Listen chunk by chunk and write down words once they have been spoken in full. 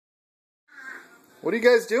What are you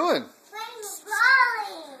guys doing? Playing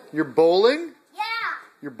bowling. You're bowling? Yeah.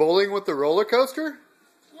 You're bowling with the roller coaster?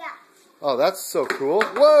 Yeah. Oh, that's so cool.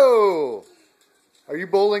 Whoa! Are you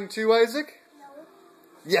bowling too, Isaac? No.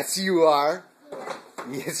 Yes, you are. Yeah.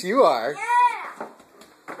 Yes, you are. Yeah.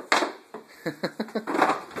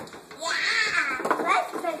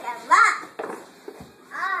 Let's pick them up.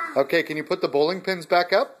 Okay, can you put the bowling pins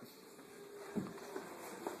back up?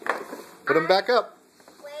 Put them back up.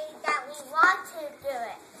 Way that we want to do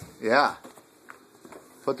it. Yeah.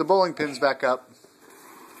 Put the bowling pins back up.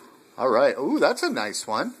 All right. Ooh, that's a nice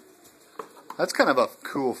one. That's kind of a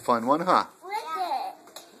cool, fun one, huh? What's it?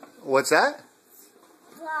 What's that?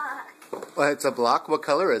 Block. Well, it's a block. What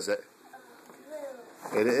color is it?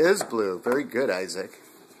 Blue. It is blue. Very good, Isaac.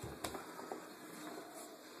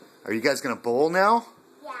 Are you guys going to bowl now?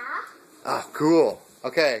 Yeah. Ah, cool.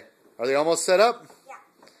 Okay. Are they almost set up? Yeah.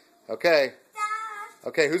 Okay.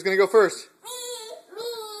 Okay, who's going to go first? Me.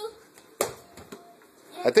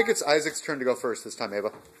 I think it's Isaac's turn to go first this time,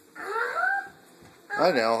 Ava.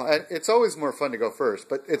 I know. It's always more fun to go first,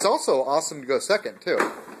 but it's also awesome to go second, too.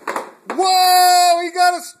 Whoa! He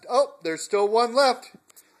got us. Oh, there's still one left.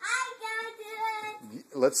 I gotta do it.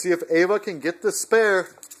 Let's see if Ava can get the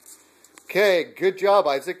spare. Okay, good job,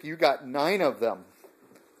 Isaac. You got 9 of them.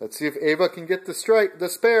 Let's see if Ava can get the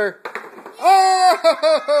spare.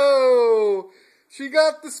 Oh! She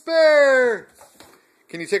got the spare.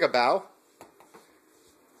 Can you take a bow?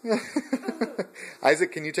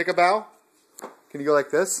 Isaac, can you take a bow? Can you go like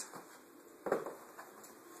this?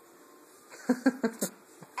 Isaac,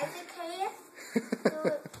 can you do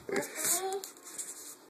it?